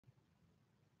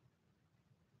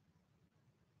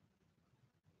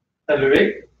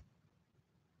Saluer.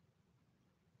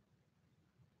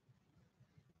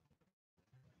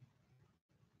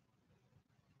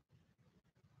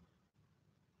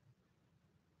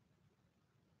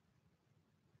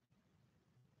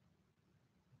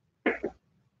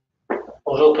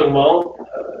 Bonjour tout le monde,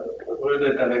 heureux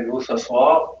d'être avec vous ce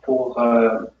soir. Pour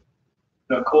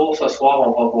le cours ce soir,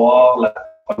 on va voir la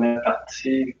première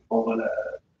partie, on va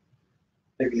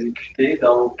l'exécuter,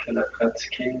 donc la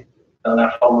pratiquer dans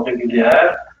la forme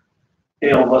régulière.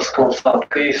 Et on va se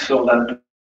concentrer sur la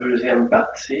deuxième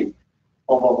partie.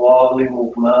 On va voir les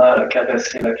mouvements,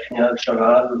 caresser la crinière du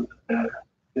cheval,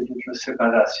 les doubles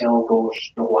séparations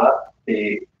gauche-droite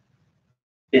et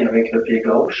avec le pied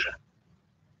gauche.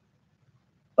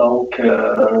 Donc,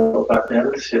 on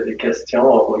rappelle, s'il y a des questions,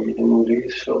 envoyez-nous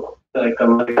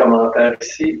directement les commentaires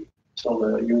ici, sur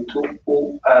le YouTube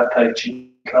ou à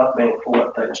Taiji Club,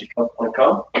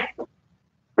 info@taijiclub.com.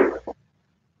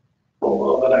 On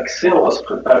va relaxer, on va se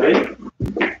préparer.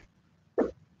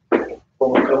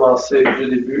 On va commencer du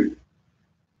début,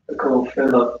 comme on fait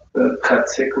notre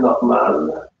pratique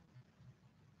normale.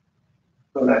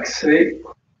 Relaxer,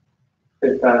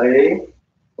 préparer,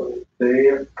 on va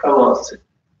dire commencer.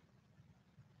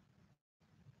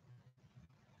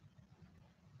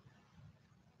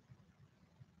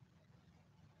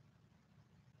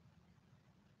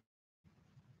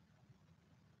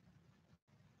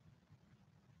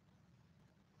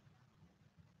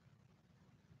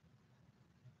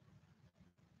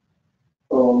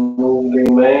 On ouvre les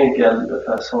mains de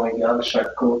façon égale de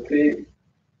chaque côté.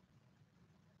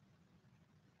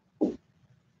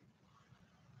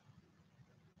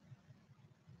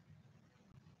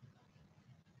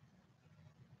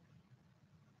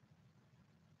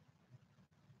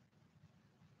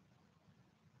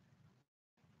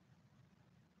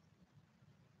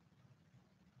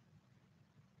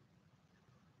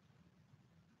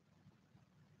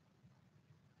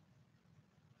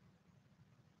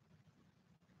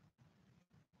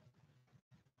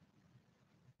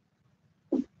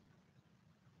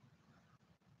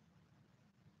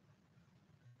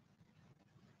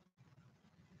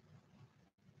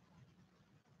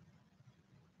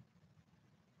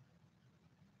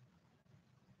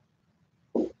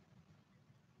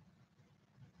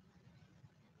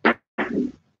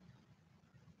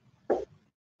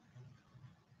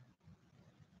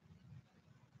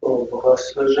 On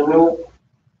brosse le genou.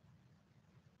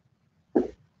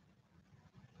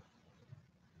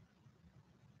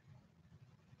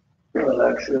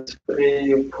 Relaxe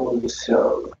l'esprit,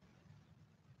 positionne.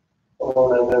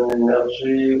 On amène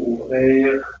l'énergie,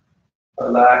 ouvrir,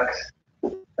 relax,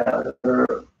 gather,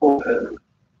 open.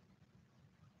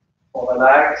 On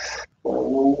relaxe, on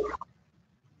ouvre,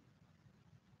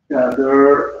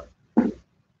 gather,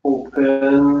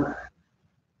 open,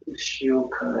 issue,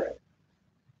 connect.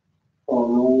 On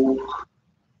ouvre,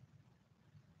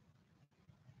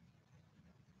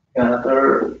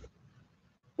 gather,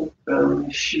 open,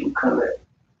 issue, connect.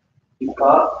 Et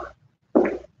pas.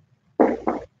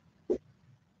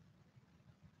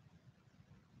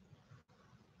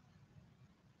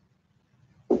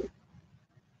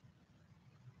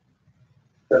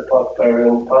 Step up,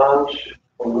 parent punch.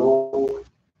 On ouvre,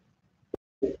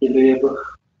 équilibre,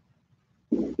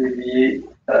 dévier,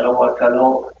 talon à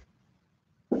talon.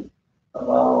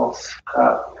 Avance,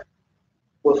 frappe,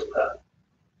 pousse, frappe.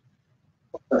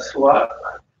 On s'assoit.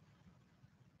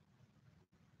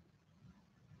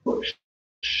 Push.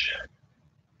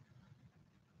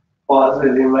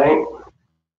 Croisez les mains.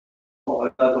 On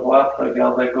regarde à droite,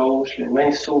 regarde à gauche. Les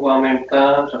mains s'ouvrent en même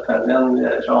temps. Je ramène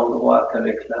la jambe droite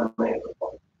avec la main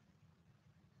droite.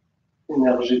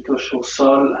 L'énergie touche au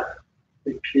sol.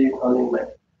 Les pieds dans les mains.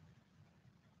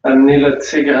 Amenez le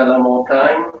tigre à la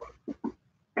montagne.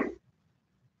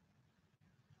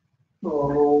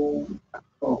 On ouvre,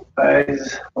 on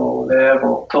pèse, on lève,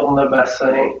 on tourne le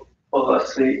bassin,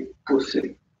 brosser,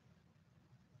 pousser.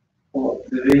 On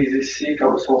divise ici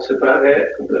comme si on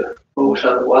séparait de gauche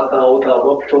à droite, en haut, en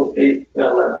bas, plutôt, et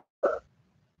vers l'avant.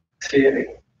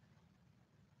 Tirer.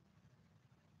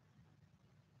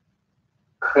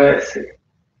 Presser.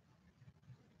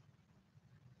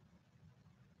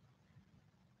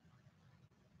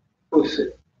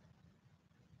 Pousser.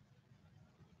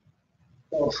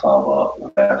 On s'en va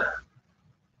vers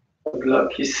le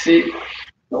bloc ici.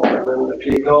 On amène le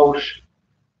pied gauche.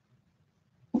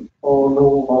 On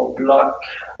ouvre, on bloque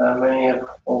la main.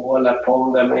 On voit la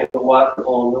paume de la main droite.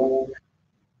 On ouvre.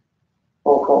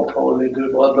 On contrôle les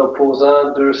deux bras de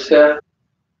l'opposant. 2 cercles.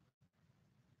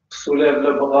 On soulève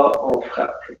le bras. On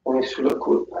frappe. On est sous le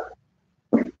coude.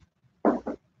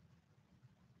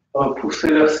 On va pousser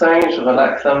le sein, je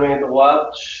relaxe la main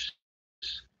droite,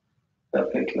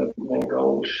 avec la main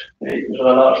gauche, et je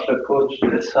relâche le coude, je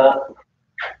descends,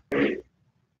 et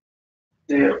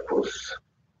tire, pousse,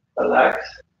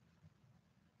 relax,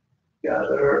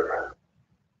 gather,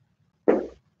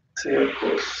 tire,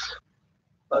 pousse,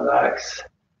 relax,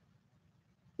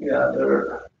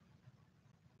 gather,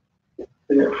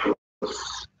 tire,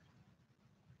 pousse.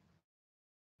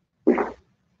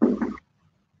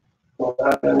 On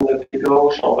ramène le pied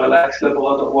gauche, on relaxe le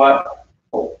bras droit,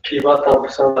 on pivote en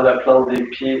poussant dans la plante des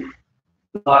pieds,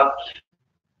 lock,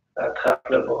 attrape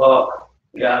le bras,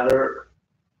 gather,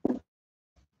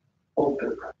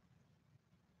 open.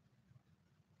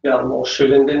 Garde mon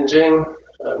Shulin Jing,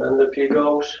 je ramène le pied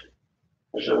gauche,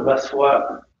 je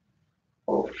m'assois,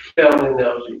 on ferme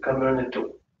l'énergie comme un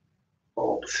étau.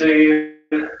 On tire,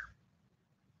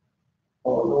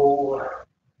 on ouvre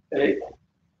et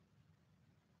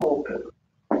open.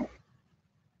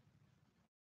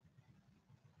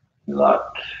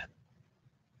 Lock,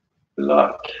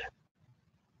 lock,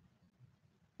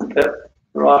 step,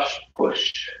 rush,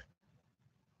 push.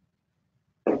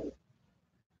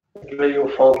 Je vais au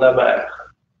fond de la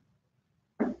mer.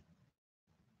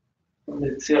 On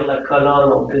étire la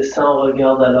colonne, on descend, on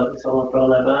regarde à l'horizon un peu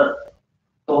en avant,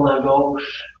 tourne à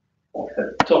gauche, on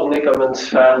fait tourner comme une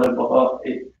sphère le bras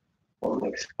et on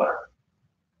expand.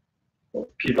 On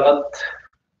pivote,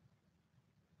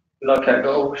 bloc à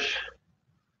gauche,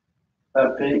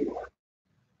 taper,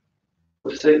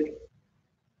 pousser,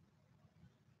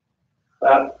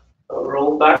 tap,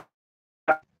 roll back,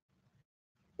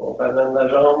 on ramène la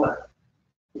jambe,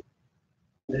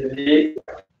 dévier,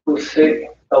 pousser,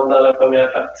 comme dans la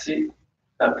première partie,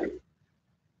 taper.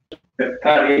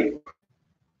 Parer,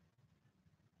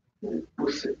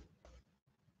 pousser.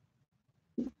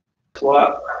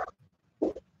 Soit.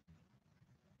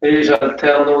 Et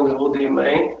j'alterne au niveau des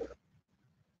mains.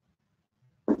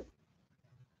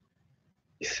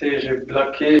 Ici, j'ai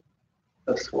bloqué,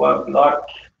 soit bloc.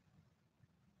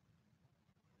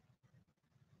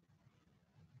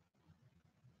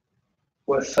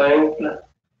 Soit simple.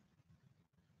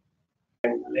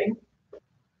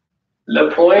 Le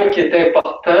point qui est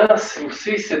important, c'est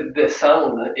aussi, c'est de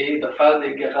descendre et de faire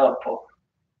des grands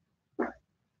pas.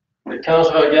 Mais quand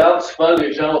je regarde, souvent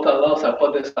les gens ont tendance à ne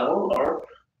pas descendre,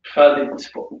 faire des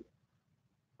petits pas.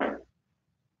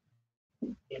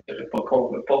 Je ne dirais pas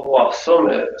qu'on ne veut pas voir ça,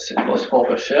 mais c'est pas ce qu'on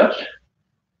recherche.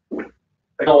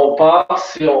 On part,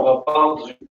 si on repart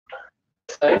du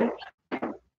simple.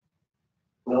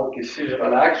 Donc ici, je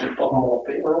relaxe, je ne vais pas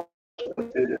remonter, je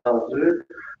vais descendu.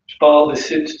 Je pars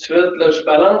d'ici tout de suite. Là, je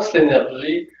balance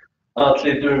l'énergie entre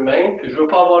les deux mains, puis je ne veux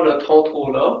pas avoir le tronc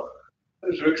trop là.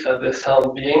 Je veux que ça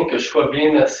descende bien, que je sois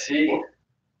bien assis.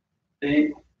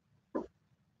 Et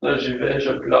là, j'y vais,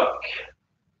 je bloque.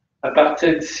 À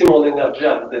partir d'ici, mon énergie,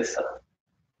 elle redescend.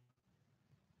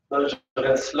 Là, je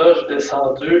reste là, je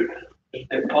descends descendu, je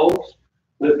dépose.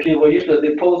 Le pied, vous voyez, je le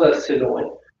dépose assez loin.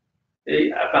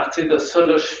 Et à partir de ça,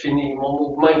 là, je finis. Mon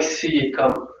mouvement ici est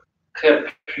comme très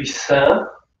puissant.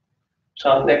 Je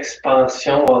suis en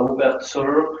expansion, en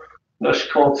ouverture. Là,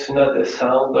 je continue à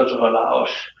descendre. Là, je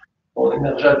relâche. Mon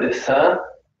énergie descend.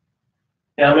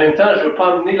 Et en même temps, je ne veux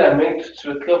pas amener la main tout de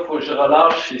suite là. Il faut que je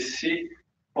relâche ici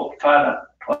pour faire la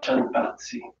prochaine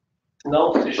partie.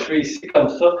 Sinon, si je suis ici comme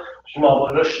ça, je m'en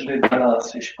vais là, je suis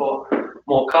débalancé. Je suis pas,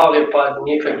 mon corps n'est pas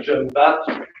aligné, fait que je me batte.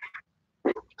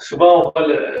 Souvent, on voit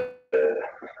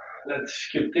la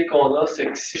difficulté qu'on a, c'est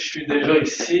que si je suis déjà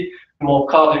ici, mon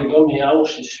corps et là, mes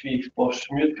hanches ne suivent pas. Je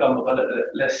suis mieux de comme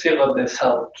laisser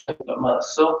redescendre tout simplement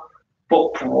ça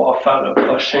pour pouvoir faire le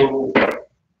prochain mouvement.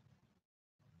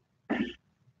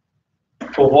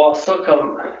 Il faut voir ça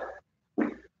comme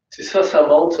si ça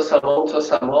monte, ça monte,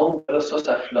 ça monte, là,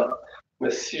 ça flotte. Mais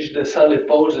si je descends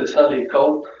l'épaule, je descends les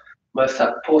côtes, ben,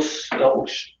 ça pousse,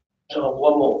 donc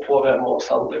j'envoie mon poids vers mon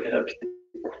centre de gravité.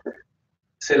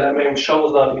 C'est la même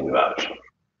chose dans les nuages.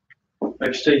 Fait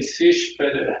que j'étais ici, je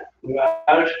fais le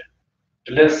nuage,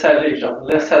 je laisse aller, genre,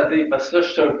 laisse aller, parce que là,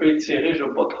 je suis un peu étiré, je ne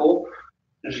veux pas trop.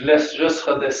 Je laisse juste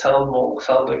redescendre mon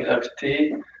centre de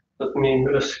gravité, tous mes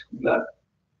muscles de la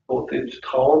côté du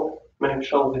tronc. Même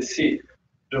chose ici.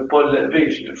 Je ne veux pas le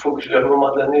lever, il faut que, à un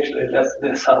moment donné, je les laisse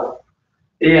descendre.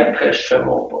 Et après, je fais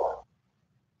mon pas.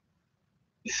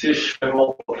 Ici, je fais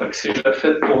mon pas. Fait que si je le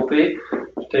fais de côté,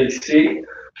 j'étais ici,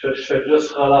 je fais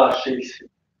juste relâcher ici.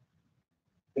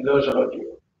 Et là, je reviens.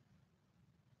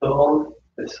 Tourne,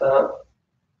 descends,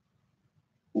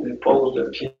 dépose le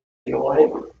pied loin,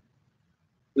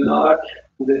 lock,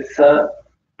 descends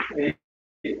et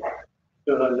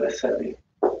je laisse aller.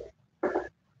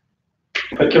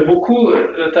 Fait que beaucoup,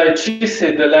 le Tai Chi,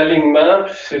 c'est de l'alignement,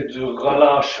 puis c'est du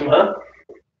relâchement.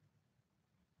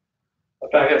 Ça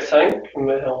paraît simple,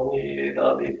 mais on est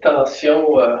dans des tensions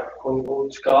au niveau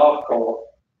du corps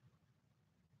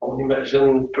qu'on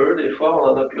imagine peu. Des fois, on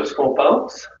en a plus qu'on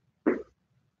pense.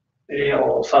 Et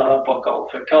on s'en rend pas compte.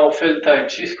 Fait que quand on fait le Tai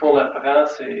Chi, ce qu'on apprend,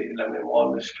 c'est la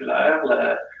mémoire musculaire,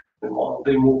 la mémoire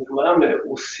des mouvements, mais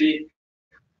aussi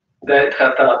d'être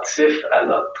attentif à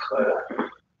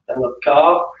notre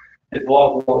corps et de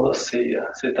voir où on a ces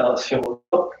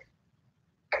tensions-là.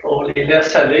 On les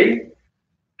laisse aller.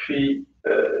 Puis,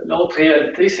 l'autre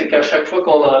réalité, c'est qu'à chaque fois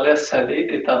qu'on en laisse aller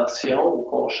des tensions ou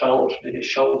qu'on change des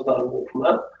choses dans le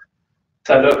mouvement,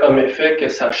 ça a comme effet que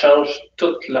ça change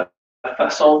toute la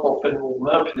façon qu'on fait le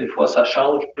mouvement, puis des fois, ça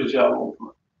change plusieurs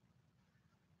mouvements.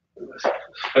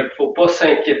 Fait qu'il ne faut pas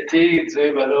s'inquiéter,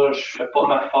 dire, ben là, je ne fais pas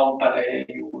ma forme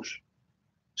pareille ou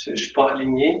je ne suis pas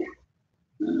aligné.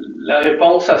 La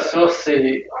réponse à ça,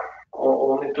 c'est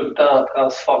on est tout le temps en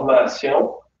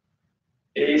transformation.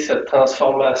 Et cette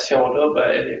transformation-là,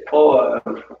 ben, elle n'est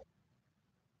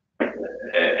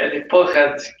pas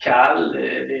radicale,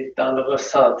 elle est dans le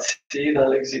ressenti, dans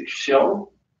l'exécution.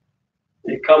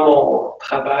 Et comme on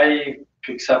travaille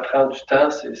puis que ça prend du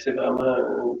temps, c'est vraiment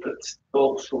une petite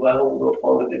courbe souvent où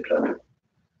on a des planètes.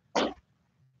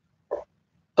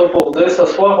 Ça pour dire, ce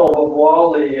soir, on va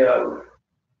voir les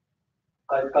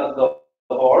iPad de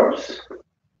horse.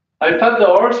 iPad de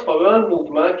horse, c'est probablement le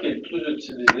mouvement qui est le plus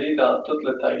utilisé dans tout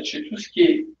le Tai Chi. Tout ce qui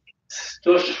est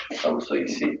touche comme ça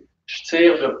ici. Je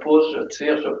tire, je pousse, je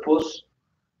tire, je pousse.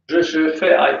 Je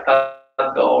fais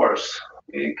iPad de horse.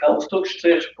 Et quand aussitôt que je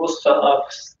tire, je pousse, ça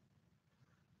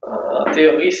en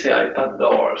théorie, c'est iPad de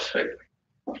horse.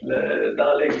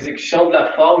 Dans l'exécution de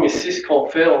la forme, ici, ce qu'on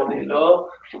fait, on est là,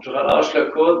 je relâche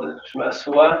le coude, je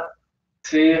m'assois,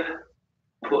 tire,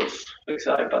 pousse. C'est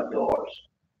iPad de horse.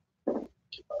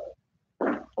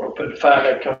 On peut le faire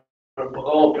avec un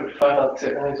bras, on peut le faire en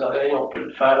tirant les oreilles, on peut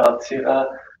le faire en tirant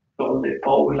sur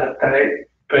l'épaule, la tête,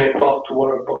 peu importe où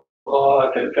un bras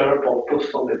à quelqu'un, puis on pousse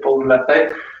sur l'épaule ou la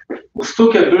tête. Aussitôt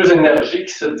qu'il y a deux énergies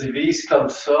qui se divisent comme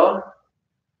ça,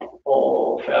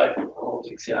 on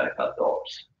dit que c'est iPad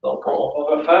d'orse. Donc, on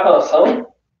va refaire ensemble.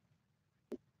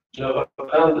 Je vais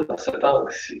reprendre dans cet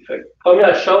angle-ci.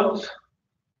 Première chose,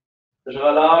 je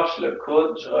relâche le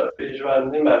coude et je vais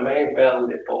amener ma main vers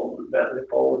l'épaule,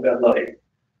 vers l'oreille.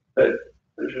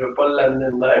 Je ne veux pas l'amener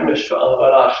de même, mais je suis en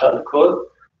relâchant le coude.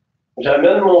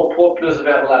 J'amène mon poids plus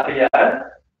vers l'arrière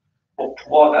pour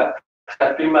pouvoir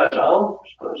attraper ma jambe.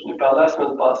 Je n'ai parlé la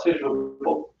semaine passée, je ne veux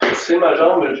pas pousser ma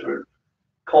jambe, mais je veux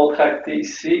contracter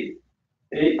ici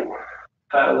et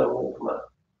faire le mouvement.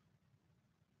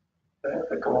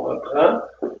 Fait qu'on reprend.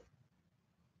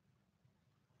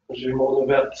 J'ai mon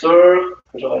ouverture,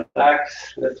 je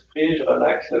relaxe l'esprit, je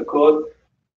relaxe le coude,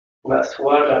 je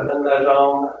m'assois, j'amène la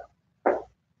jambe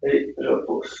et je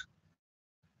pousse.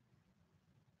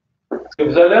 Ce que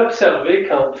vous allez observer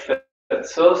quand vous faites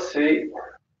ça, c'est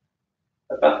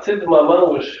à partir du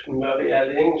moment où je me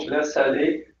réaligne, je laisse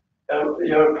aller, il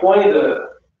y a un point de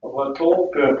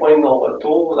retour puis un point de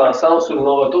non-retour, dans le sens où le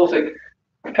non-retour, c'est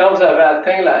que quand vous avez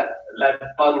atteint la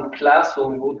bonne place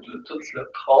au niveau de tout le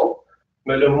tronc,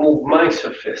 mais le mouvement, il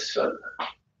se fait seul.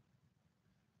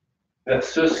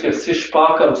 Versus que si je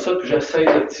pars comme ça, puis j'essaie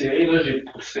de tirer, là, j'ai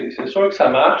poussé. C'est sûr que ça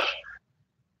marche.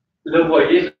 Là, vous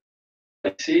voyez,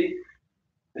 ici,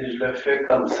 et je le fais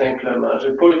comme simplement. Je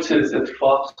n'ai pas utilisé de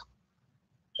force.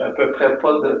 J'ai à peu près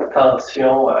pas de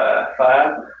tension à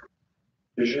faire.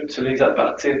 J'utilise à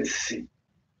partir d'ici.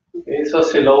 Et ça,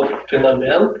 c'est l'autre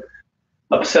phénomène.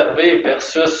 Observer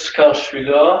versus quand je suis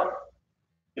là,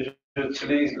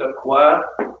 j'utilise le quoi.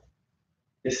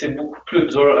 Et c'est beaucoup plus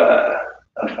dur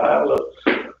à faire, là.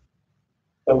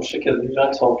 Comme je sais qu'il y a des gens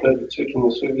qui sont plus habitués, qui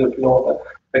nous suivent depuis longtemps.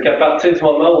 Fait qu'à partir du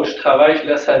moment où je travaille, je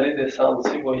laisse aller descendre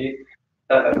ici, vous voyez,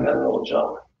 ça ramène l'autre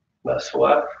jambe. Je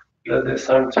m'assois, je le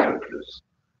descends un petit peu plus.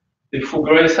 Et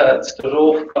Fougrey, ça dit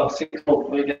toujours, vous pensez qu'on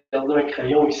pourrait garder un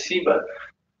crayon ici, ben,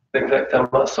 c'est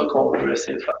exactement ça qu'on veut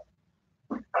essayer de faire.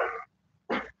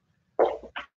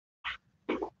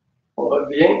 On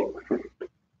revient,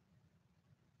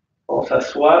 on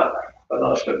s'assoit, on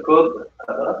relâche le coude,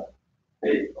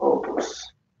 et on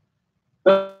pousse.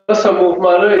 Là, ce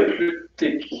mouvement-là est plus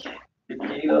technique.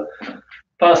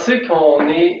 Pensez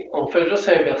qu'on fait juste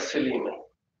inverser les mains.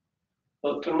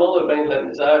 Donc, tout le monde a bien de la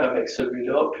misère avec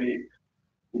celui-là, puis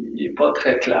il n'est pas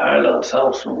très clair dans le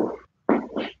sens où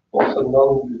on se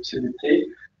demande l'utilité.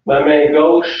 Ma main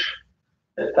gauche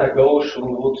est à gauche au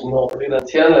niveau du nombril. La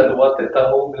tienne, la droite est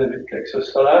en haut de le plexus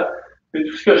solaire. Puis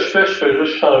tout ce que je fais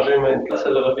juste changer main de place,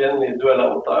 elles reviennent les deux à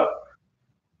la hauteur.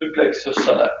 du plexus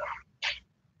solaire.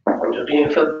 Je n'ai rien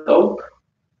fait d'autre.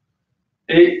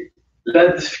 Et la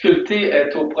difficulté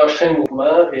est au prochain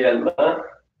mouvement, réellement.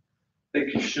 C'est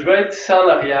que je vais être ici en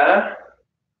arrière.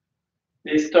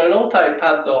 Et c'est un autre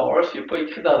iPad de horse. Il n'est pas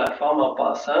écrit dans la forme en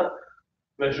passant.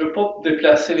 Mais je ne veux pas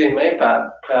déplacer les mains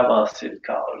pour avancer le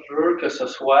corps. Je veux que ce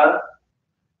soit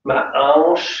ma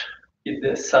hanche qui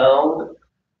descende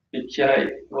et qui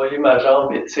aille. Vous voyez, ma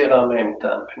jambe étire en même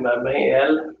temps. Puis ma main,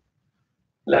 elle,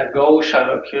 la gauche, elle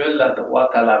recule, la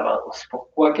droite, elle avance.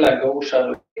 Pourquoi que la gauche,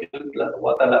 elle recule, la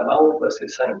droite, elle avance? Ben, c'est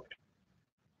simple.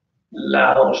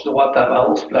 La hanche droite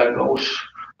avance, puis la gauche.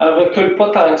 Elle ne recule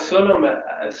pas tant que ça, là, mais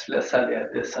elle se laisse aller,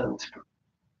 elle descend un petit peu.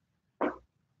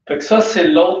 Fait que ça, c'est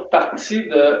l'autre partie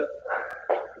de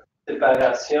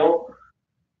séparation.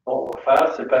 On va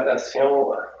faire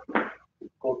séparation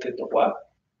côté droit.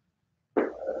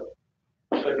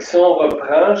 Fait que si on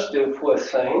reprend, je dis une fois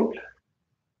simple.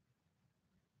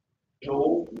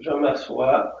 J'ouvre, je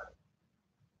m'assois.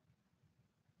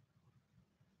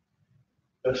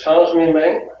 Je change mes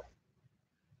mains.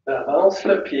 J'avance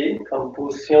le pied comme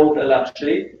position de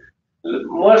l'archer.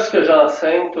 Moi, ce que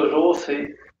j'enseigne toujours,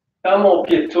 c'est quand mon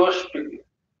pied touche, puis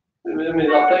mes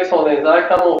orteils sont dans les airs,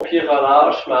 quand mon pied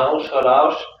relâche, ma hanche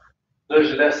relâche, là,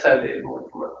 je laisse aller le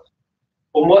mouvement.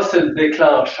 Pour moi, c'est le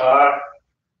déclencheur.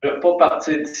 Je ne vais pas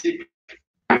partir d'ici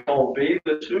et tomber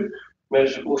dessus, mais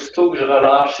aussitôt que je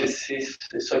relâche ici,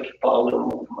 c'est ça qui part le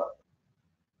mouvement.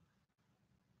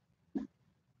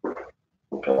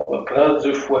 Donc, on va prendre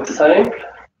 2 fois simple.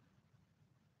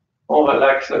 On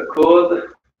relaxe le coude.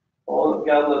 On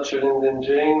garde notre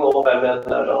chilling-dinging. On ramène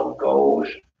la jambe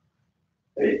gauche.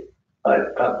 Et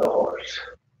iPad de horse.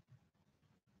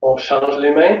 On change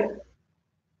les mains.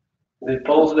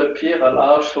 Dépose le pied,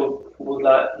 relâche au bout de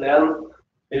la laine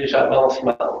et j'avance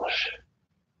ma hanche.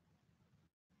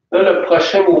 Là, le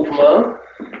prochain mouvement,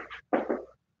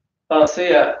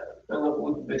 pensez à une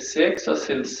roue de bicycle. Ça,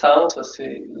 c'est le centre, ça,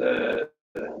 c'est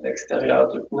l'extérieur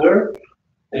du pneu.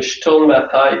 Et je tourne ma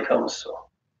taille comme ça.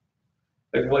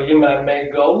 Vous voyez ma main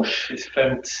gauche, il se fait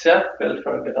un petit cercle, puis elle fait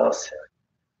un grand cercle.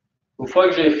 Une fois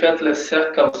que j'ai fait le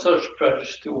cercle comme ça, je peux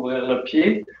ajuster, ouvrir le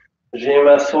pied. Je viens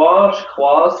m'asseoir, je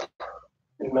croise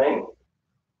les mains,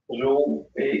 j'ouvre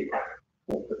et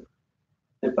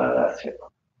séparation.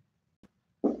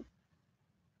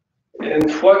 Et une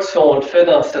fois que si on le fait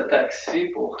dans cet axe-ci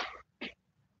pour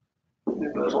les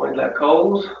besoins de la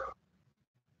cause,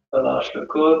 je relâche le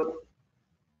coude,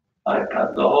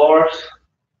 iPad de horse,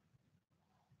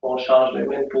 on change les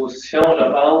mains de position,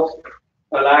 j'avance,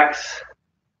 relax,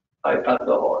 iPad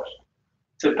de horse.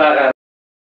 Séparation,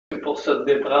 c'est pour se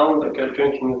déprendre de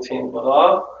quelqu'un qui nous tient le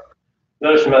bras.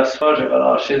 Là, je m'assois, j'ai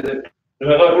relâché les épaules. Je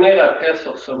vais revenir après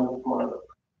sur ce mouvement-là.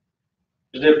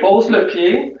 Je dépose le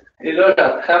pied et là,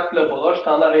 j'attrape le bras, je suis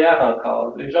en arrière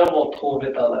encore. Les gens vont trop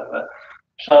vite en avant.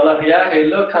 Je suis en arrière et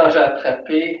là, quand j'ai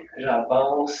attrapé,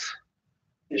 j'avance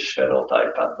et je fais l'autre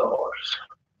iPad de horse.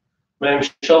 Même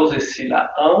chose ici,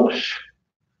 la hanche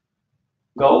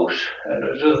gauche, elle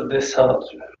a juste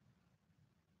descendu.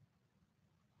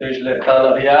 Et je l'ai en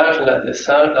arrière, je la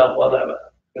descends, je l'envoie en avant.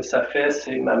 Ce que ça fait,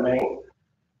 c'est ma main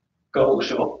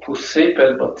gauche va pousser, puis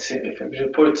elle va tirer. Fait que je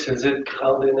n'ai pas utilisé de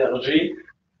grande énergie,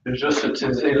 j'ai juste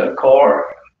utilisé le corps.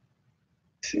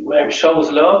 C'est la même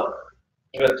chose là.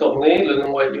 Je vais tourner le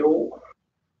noyau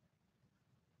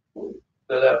de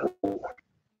la roue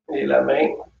et la main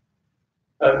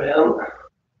amène.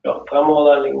 Je reprends mon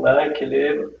alignement,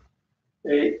 équilibre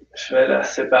et je fais la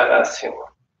séparation.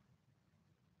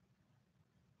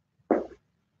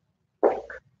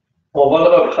 On va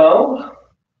le reprendre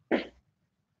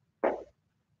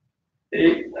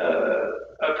et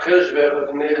après je vais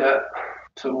revenir à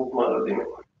ce mouvement-là des mains.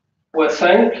 Fois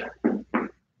simple.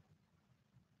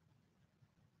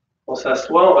 On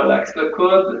s'assoit, on relaxe le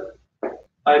coude,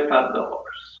 iPad de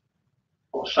horse.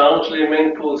 On change les mains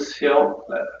de position,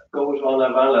 la gauche va en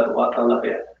avant, la droite en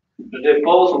arrière. Je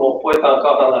dépose, mon poids est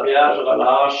encore en arrière, je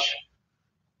relâche,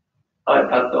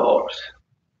 iPad de horse.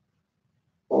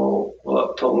 On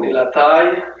va tourner la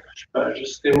taille, je peux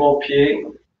ajuster mon pied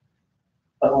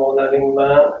dans mon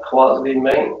alignement, croise les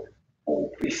mains.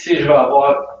 Ici, je vais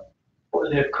avoir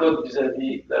le coude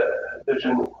vis-à-vis le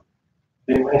genou.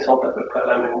 Les mains sont à peu près à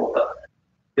la même hauteur.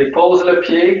 Dépose le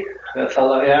pied, reste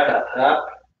en arrière, attrape,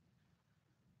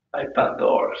 iPad de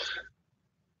horse.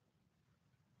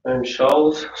 Même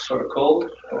chose, circle,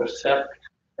 un cercle.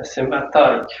 C'est ma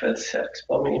taille qui fait le cercle, c'est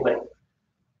pas mes mains.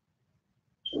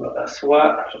 Je me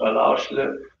rassois, je relâche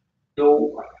le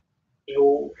dos,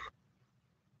 j'ouvre.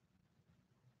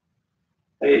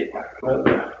 Et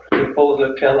je pose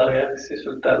le pied en arrière ici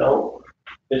sur le talon.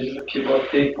 Et je vais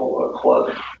pivoter pour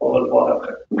croiser. On va le voir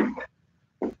après.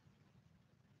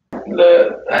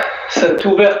 Cette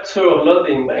ouverture-là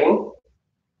des mains,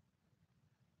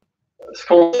 ce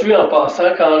qu'on suit en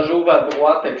passant, quand j'ouvre à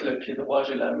droite avec le pied droit,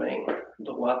 j'ai la main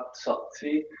droite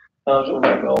sortie. Quand j'ouvre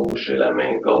à gauche, j'ai la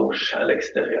main gauche à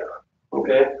l'extérieur.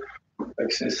 OK?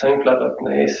 C'est simple à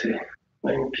retenir, c'est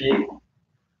même pied,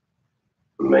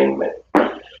 même main.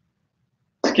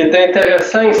 Ce qui est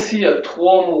intéressant ici, il y a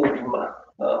 3 mouvements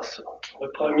dans ça. Le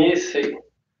premier, c'est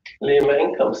les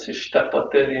mains, comme si je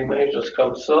tapotais les mains juste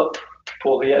comme ça,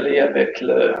 pour y aller avec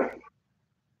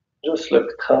juste le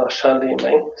tranchant des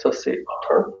mains. Ça, c'est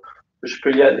 1. Je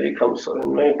peux y aller comme ça,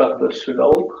 une main par-dessus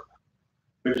l'autre.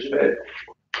 Puis je vais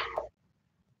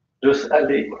juste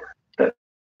aller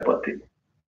tapoter.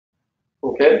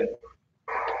 OK?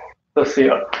 Ça, c'est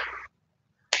 1.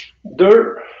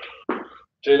 2,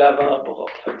 j'ai l'avant-bras.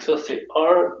 Ça, c'est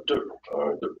 1, 2.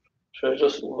 1, 2. Je vais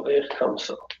juste ouvrir comme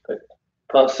ça.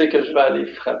 Pensez que je vais aller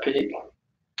frapper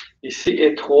ici.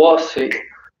 Et 3, c'est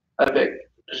avec,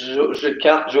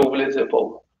 j'écarte, j'ouvre les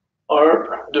épaules. 1,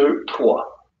 2,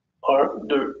 3. 1,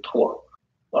 2, 3.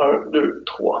 1, 2,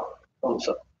 3. Comme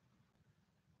ça.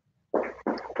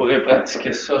 Vous pourrez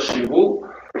pratiquer ça chez vous.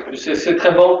 C'est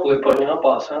très bon pour les poignets en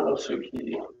passant, là, ceux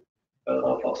qui veulent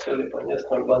renforcer les poignets,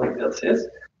 c'est un bon exercice.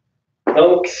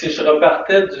 Donc, si je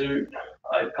repartais du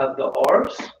iPad de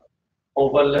Horse, on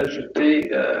va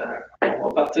l'ajouter, on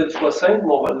va partir du 60,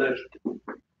 mais on va l'ajouter.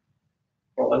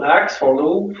 On relaxe, on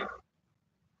ouvre,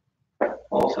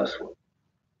 on s'assoit.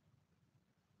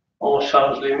 On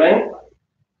change les mains,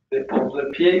 dépose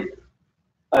le pied,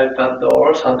 iPad de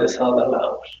Horse en descendant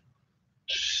l'ange.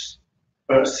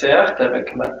 Un cercle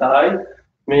avec ma taille,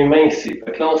 mes mains ici.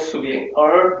 Donc là, on se souvient.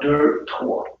 1, 2,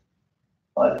 3.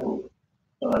 Allez,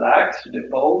 je relaxe, je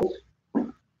dépose.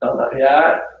 En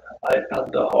arrière,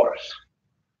 iPad de Horse.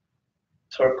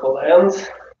 Circle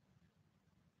hands.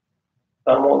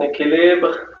 Dans mon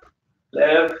équilibre,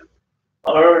 lève.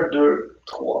 1, 2,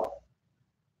 3.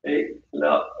 Et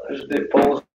là, je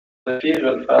dépose le pied. Je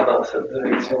vais le faire dans cette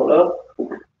direction-là.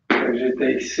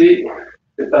 J'étais ici.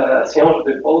 Séparation,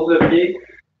 je dépose le pied.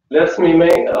 Laisse mes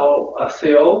mains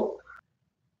assez haut.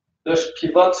 Là, je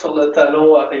pivote sur le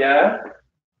talon arrière.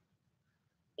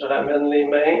 Je ramène les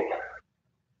mains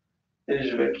et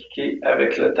je vais kicker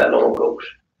avec le talon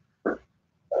gauche. Un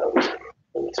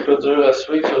petit peu dur à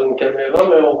suivre sur une caméra,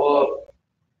 mais on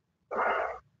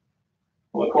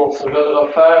va continuer à le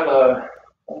refaire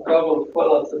encore une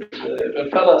fois. Je vais le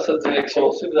faire dans cette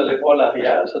direction-ci. Vous allez voir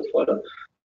l'arrière cette fois-là.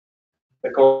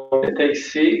 On était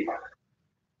ici.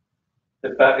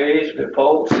 Séparé, je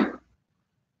dépose.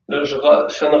 Là, je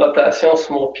fais une rotation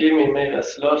sur mon pied, mes mains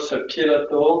restent là. Ce pied-là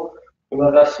tourne. Je me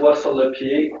rassois sur le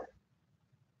pied.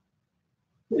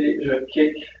 Et je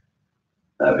kick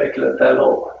avec le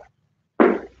talon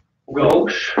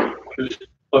gauche. Le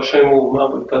prochain mouvement,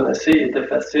 vous le connaissez, il était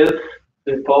facile.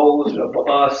 Je dépose, je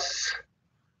brasse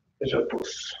et je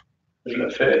pousse. Je le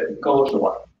fais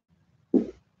gauche-droite.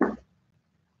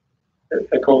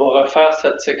 Fait qu'on va refaire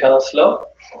cette séquence-là.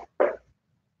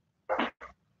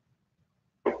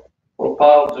 On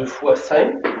part du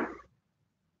x5.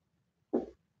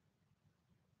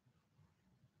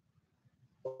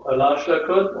 On relâche le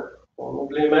coude, on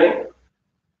ouvre les mains,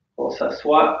 on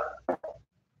s'assoit.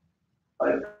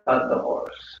 IPad de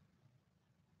Horse.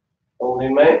 On les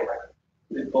mains,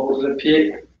 dépose le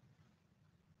pied.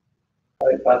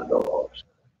 IPad de Horse.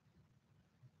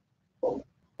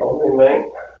 On les mains.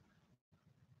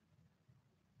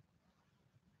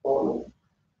 On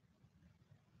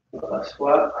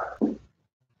rassoit.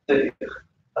 Tire.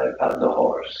 iPad de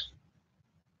Horse.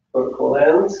 Circle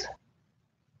hands.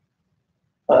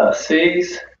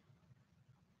 Assise.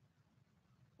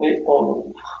 Et on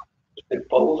ouvre. Je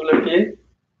dépose le pied.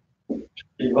 Je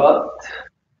pivote.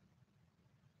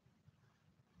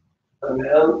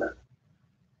 Amène.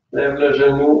 Lève le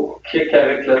genou. Kick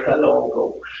avec le talon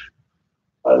gauche.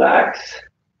 Relax.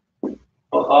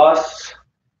 Brosse.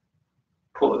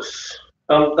 Pousse.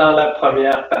 Comme dans la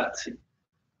première partie.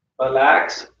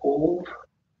 Relax. Ouvre.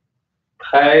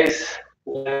 Presse.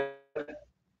 Lève.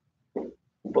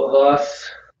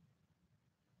 Brosse.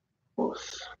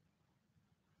 Pousse.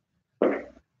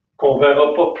 On ne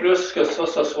verra pas plus que ça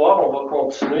ce soir. On va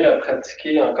continuer à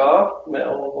pratiquer encore, mais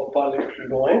on ne va pas aller plus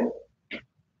loin.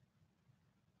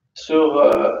 Sur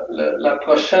la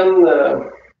prochain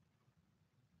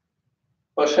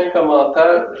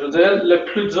commentaire, je dirais le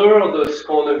plus dur de ce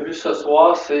qu'on a vu ce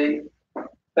soir, c'est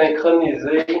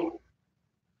synchroniser.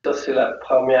 Ça, c'est la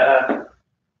première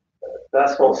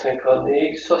place qu'on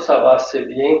synchronise. Ça va assez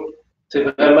bien. C'est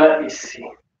vraiment ici.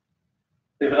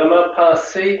 C'est vraiment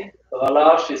penser,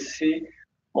 relâche ici.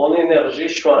 Mon énergie,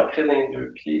 je suis ancré dans les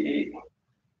deux pieds et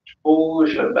je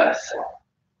bouge le bassin.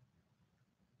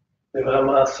 C'est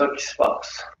vraiment ça qui se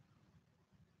passe.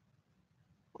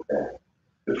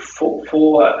 Il faut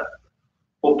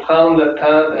prendre le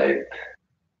temps d'être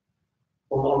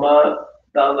au moment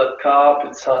dans notre corps et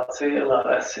de sentir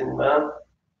l'enracinement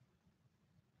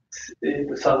et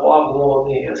de savoir où on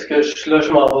est. Est-ce que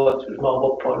je m'en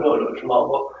vais pas là, je m'en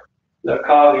vais. Le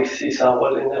corps ici s'en va,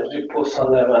 l'énergie pousse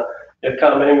en avant. Il y a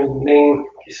quand même une ligne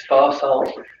qui se passe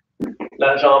entre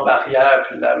la jambe arrière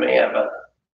et la main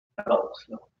avant.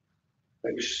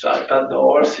 Je suis à la patte de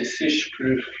horse ici, je suis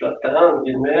plus flottant, en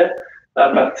guillemets.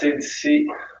 À partir d'ici,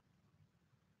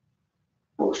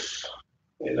 pousse.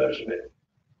 Et là, je vais.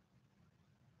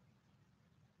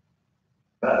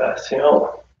 Préparation,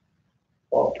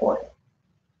 3 points.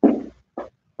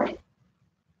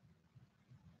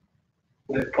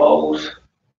 Les pauses.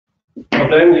 Le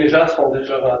problème, les gens sont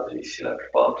déjà rendus ici la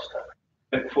plupart du temps.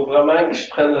 Il faut vraiment que je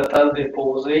prenne le temps de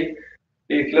déposer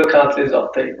et que là, quand les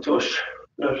orteils touchent,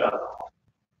 là, j'avance.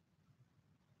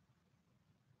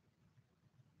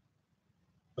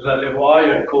 Vous allez voir, il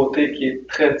y a un côté qui est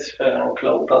très différent que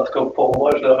l'autre. En tout cas, pour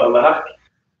moi, je le remarque.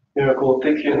 Il y a un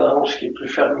côté qui a une hanche qui est plus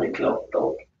fermée que l'autre.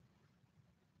 Donc,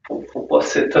 il ne faut pas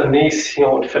s'étonner si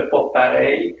on ne le fait pas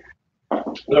pareil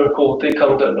d'un côté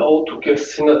comme de l'autre ou que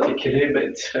si notre équilibre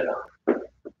est différent.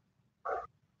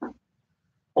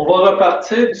 On va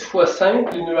repartir du fois 5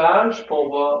 du nuage, puis on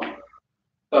va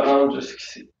se rendre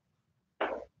jusqu'ici.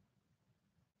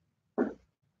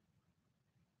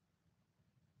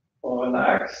 On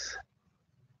relaxe.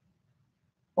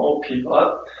 On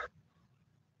pivote.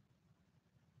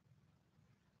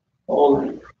 On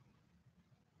ouvre.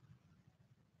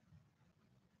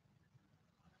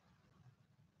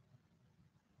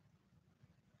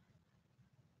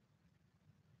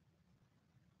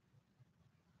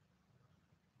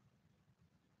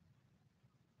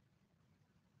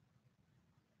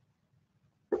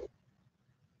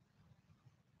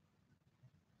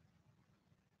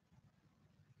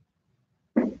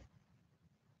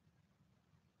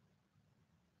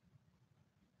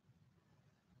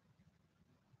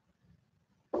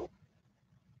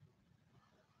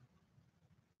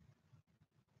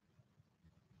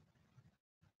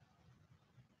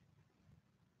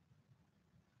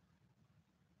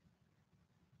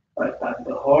 Patte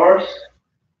de horse.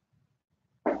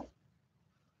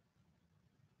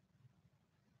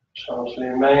 Change les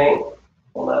mains.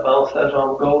 On avance la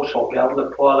jambe gauche, on garde le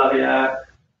poids à l'arrière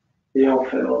et on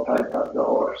fait notre patte de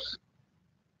horse.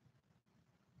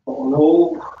 On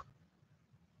ouvre.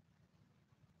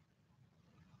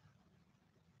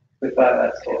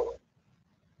 Séparation.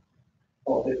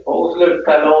 On dépose le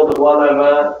talon droit en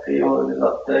avant et on a les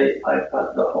orteils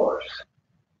patte de horse.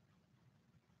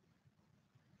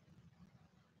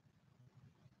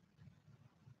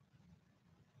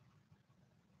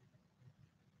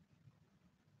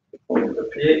 Le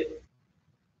pied.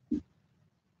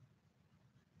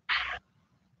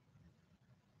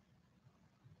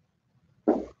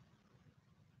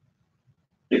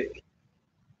 Pique.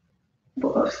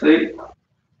 Brosser.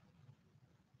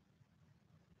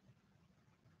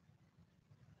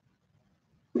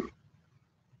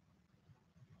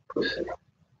 Pousser.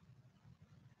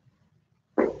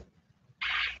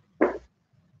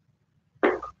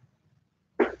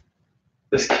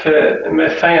 C'est ce qui met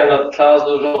fin à notre classe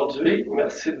d'aujourd'hui.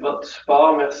 Merci de votre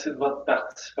support, merci de votre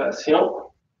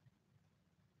participation.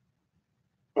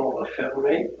 On va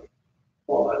fermer,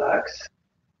 on relaxe.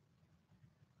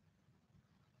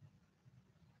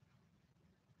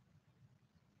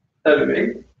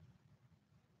 Saluer.